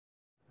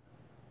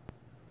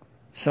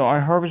So I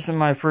harvested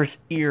my first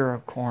ear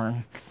of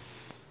corn.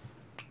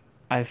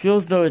 I feel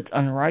as though it's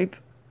unripe.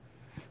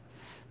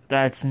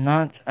 That's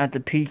not at the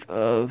peak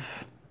of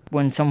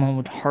when someone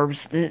would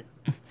harvest it.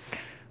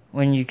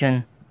 When you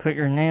can put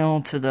your nail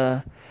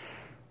to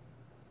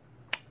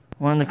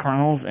one of the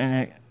kernels and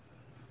it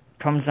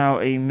comes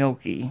out a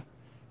milky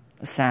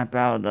sap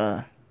out of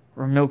the,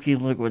 or milky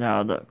liquid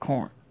out of the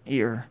corn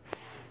ear.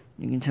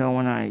 You can tell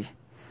when I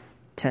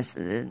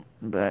tested it,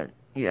 but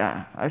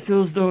yeah, I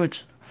feel as though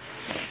it's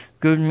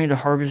good for me to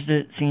harvest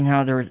it, seeing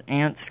how there was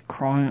ants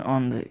crawling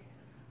on the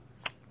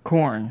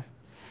corn,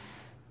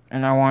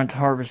 and I wanted to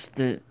harvest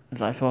it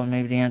as I felt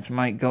maybe the ants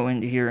might go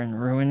into here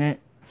and ruin it,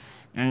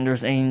 and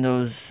there's eating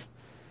those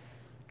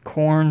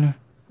corn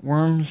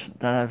worms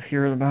that I've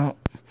heard about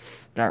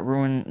that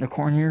ruin the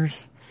corn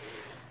ears.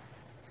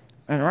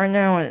 And right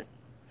now it's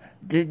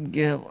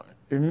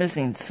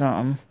missing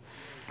some,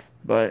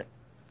 but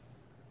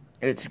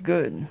it's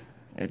good.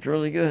 It's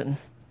really good.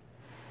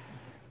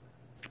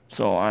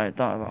 So I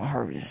thought about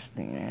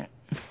harvesting it.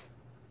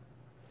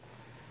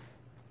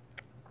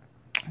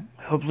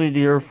 Hopefully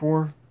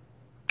the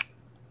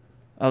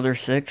other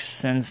 6,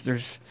 since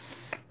there's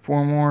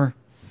 4 more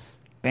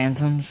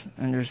bantams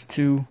and there's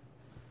 2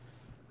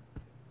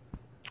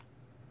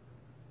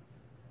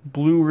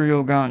 blue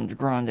Rio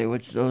Grande,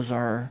 which those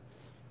are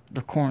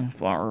the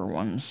cornflower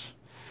ones.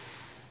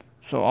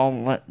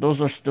 So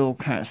those are still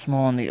kind of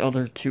small, and the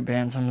other 2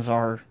 bantams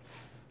are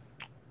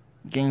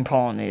getting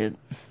pollinated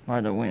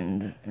by the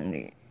wind and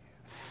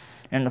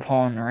the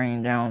pollen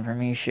raining down for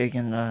me,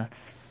 shaking the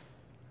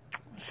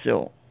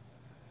silk,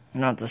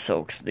 not the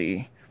silks,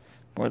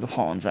 where the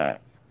pollen's at.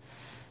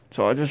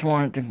 So I just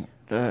wanted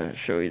to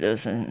show you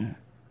this and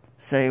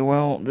say,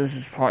 well, this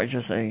is probably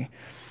just a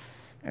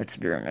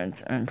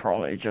experiment and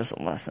probably just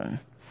a lesson.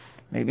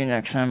 Maybe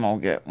next time I'll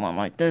get one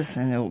like this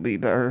and it'll be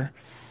better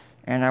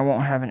and I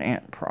won't have an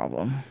ant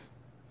problem.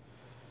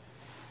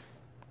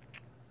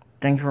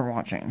 Thank you for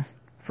watching.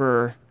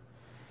 For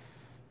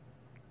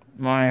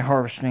my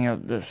harvesting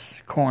of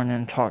this corn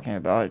and talking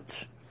about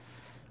it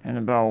and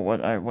about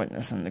what I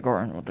witnessed in the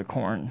garden with the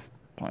corn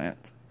plant.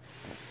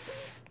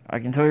 I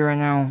can tell you right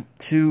now,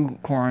 2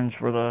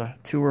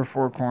 or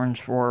 4 corns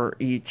for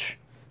each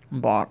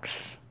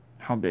box,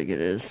 how big it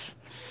is,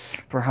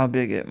 for how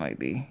big it might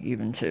be,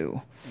 even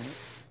 2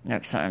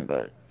 next time.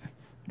 But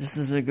this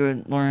is a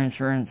good learning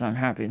experience. I'm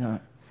happy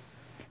to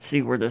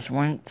see where this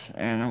went,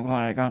 and I'm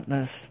glad I got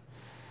this.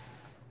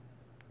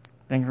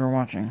 Thank you for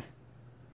watching.